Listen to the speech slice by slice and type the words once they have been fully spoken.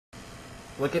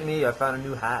Look at me, I found a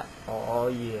new hat. Oh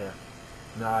yeah.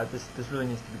 Nah, this really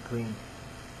needs to be cleaned.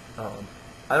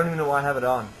 I don't even know why I have it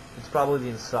on. It's probably the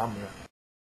insomnia.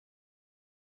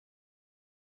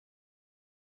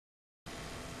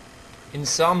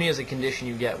 Insomnia is a condition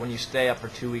you get when you stay up for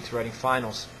 2 weeks writing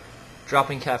finals,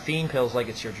 dropping caffeine pills like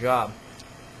it's your job,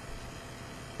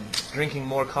 drinking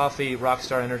more coffee,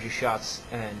 Rockstar energy shots,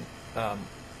 and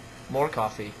more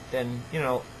coffee than, you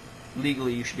know,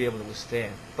 legally you should be able to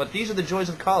withstand. But these are the joys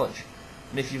of college,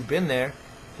 and if you've been there,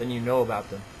 then you know about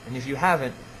them. And if you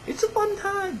haven't, it's a fun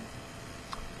time.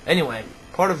 Anyway,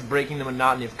 part of breaking the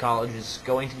monotony of college is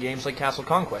going to games like Castle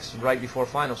Conquest right before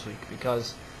finals week,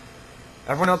 because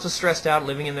everyone else is stressed out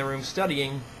living in their room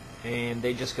studying, and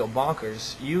they just go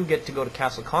bonkers. You get to go to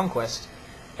Castle Conquest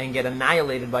and get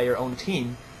annihilated by your own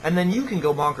team, and then you can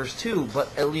go bonkers too,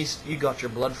 but at least you got your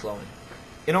blood flowing.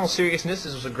 In all seriousness,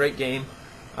 this was a great game.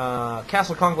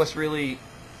 Castle Conquest really,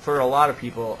 for a lot of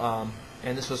people,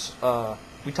 and this was,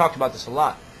 we talked about this a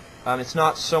lot, it's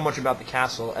not so much about the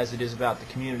castle as it is about the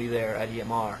community there at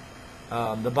EMR.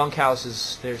 The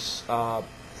bunkhouses, there's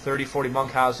 30, 40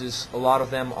 bunkhouses. A lot of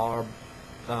them are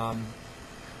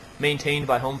maintained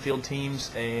by home field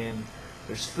teams, and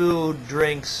there's food,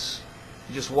 drinks.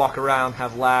 You just walk around,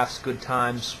 have laughs, good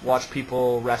times, watch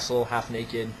people wrestle half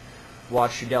naked,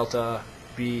 watch your Delta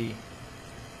be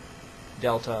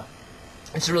Delta.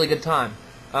 It's a really good time.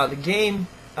 The game,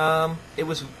 it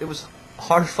was a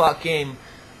hard-fought game.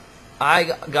 I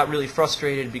got really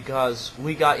frustrated because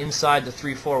we got inside the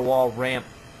 3-4 wall ramp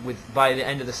by the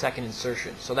end of the second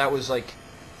insertion. So that was like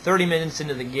 30 minutes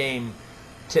into the game.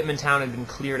 Tittman Town had been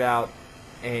cleared out,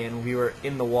 and we were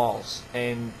in the walls,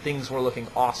 and things were looking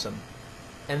awesome.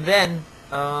 And then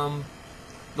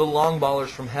the long ballers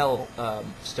from hell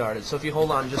started. So if you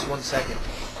hold on just 1 second.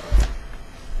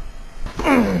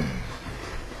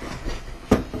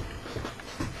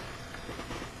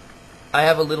 I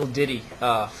have a little ditty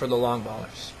for the long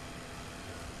ballers.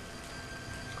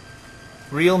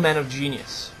 Real Men of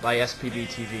Genius by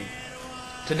Spbtv.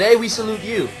 Today we salute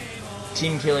you,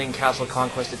 team-killing Castle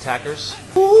Conquest attackers.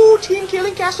 Ooh,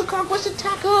 team-killing Castle Conquest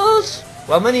attackers!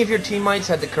 While many of your teammates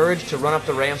had the courage to run up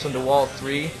the ramps onto Wall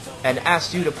 3 and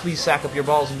asked you to please sack up your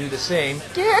balls and do the same,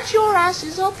 get your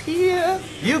asses up here!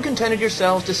 You contented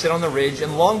yourselves to sit on the ridge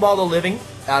and longball the living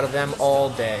out of them all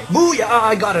day. Booyah,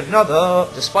 I got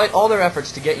another! Despite all their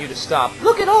efforts to get you to stop,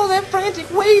 look at all that frantic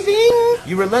waving!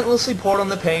 You relentlessly poured on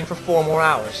the pain for 4 more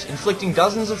hours, inflicting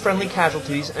dozens of friendly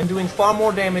casualties and doing far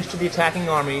more damage to the attacking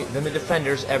army than the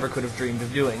defenders ever could have dreamed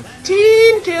of doing.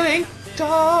 Team killing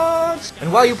dogs!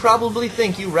 And while you probably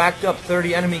think you racked up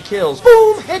 30 enemy kills,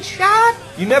 boom, headshot!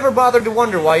 You never bothered to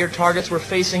wonder why your targets were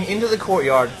facing into the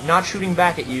courtyard, not shooting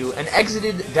back at you, and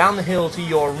exited down the hill to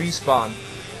your respawn.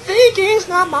 Thinking's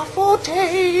not my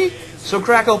forte! So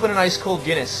crack open an ice-cold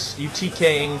Guinness, you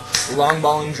TKing,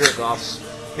 long-balling jerk-offs,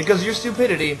 because your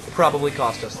stupidity probably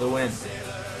cost us the win.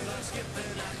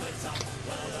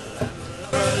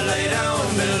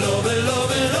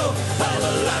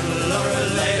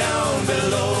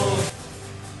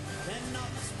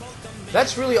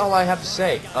 That's really all I have to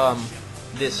say.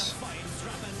 This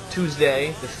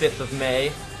Tuesday, the 5th of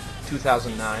May,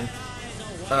 2009,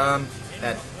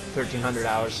 at 1300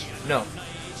 hours. No.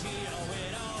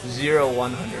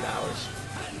 0100 hours.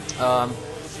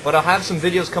 But I'll have some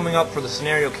videos coming up for the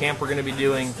scenario camp we're going to be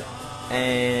doing,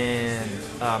 and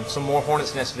some more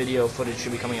Hornet's Nest video footage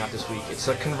should be coming out this week. It's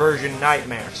a conversion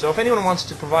nightmare. So if anyone wants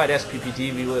to provide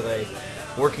Spbtv with a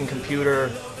working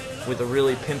computer with a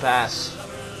really pimp-ass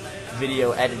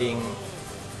video editing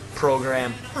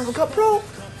program, Final Cut Pro,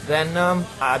 then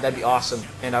that'd be awesome,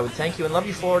 and I would thank you and love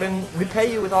you for it and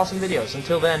repay you with awesome videos.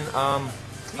 Until then, I'm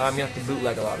going to have to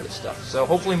bootleg a lot of this stuff. So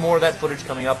hopefully more of that footage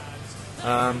coming up,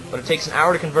 but it takes an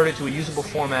hour to convert it to a usable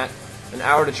format, an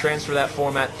hour to transfer that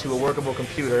format to a workable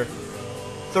computer,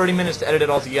 30 minutes to edit it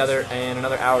all together, and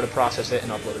another hour to process it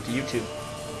and upload it to YouTube.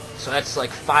 So that's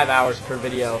like 5 hours per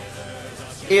video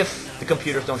if the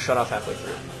computers don't shut off halfway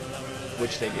through,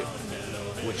 which they do,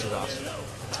 which is awesome.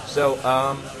 So,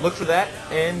 look for that,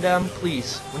 and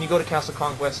please, when you go to Castle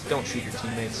Conquest, don't shoot your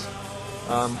teammates.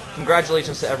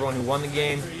 Congratulations to everyone who won the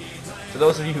game. For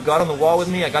those of you who got on the wall with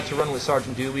me, I got to run with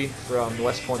Sergeant Doobie from the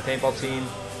West Point paintball team.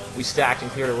 We stacked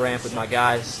and cleared a ramp with my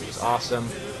guys. It was awesome.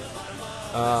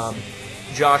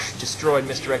 Josh destroyed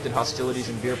misdirected hostilities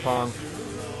in beer pong.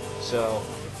 So,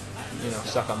 you know,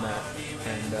 suck on that.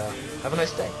 And have a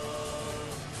nice day.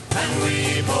 And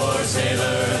we poor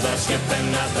sailors are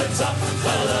skipping at the top,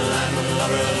 while the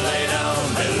landlubber lay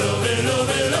down below, below,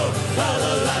 below, while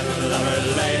the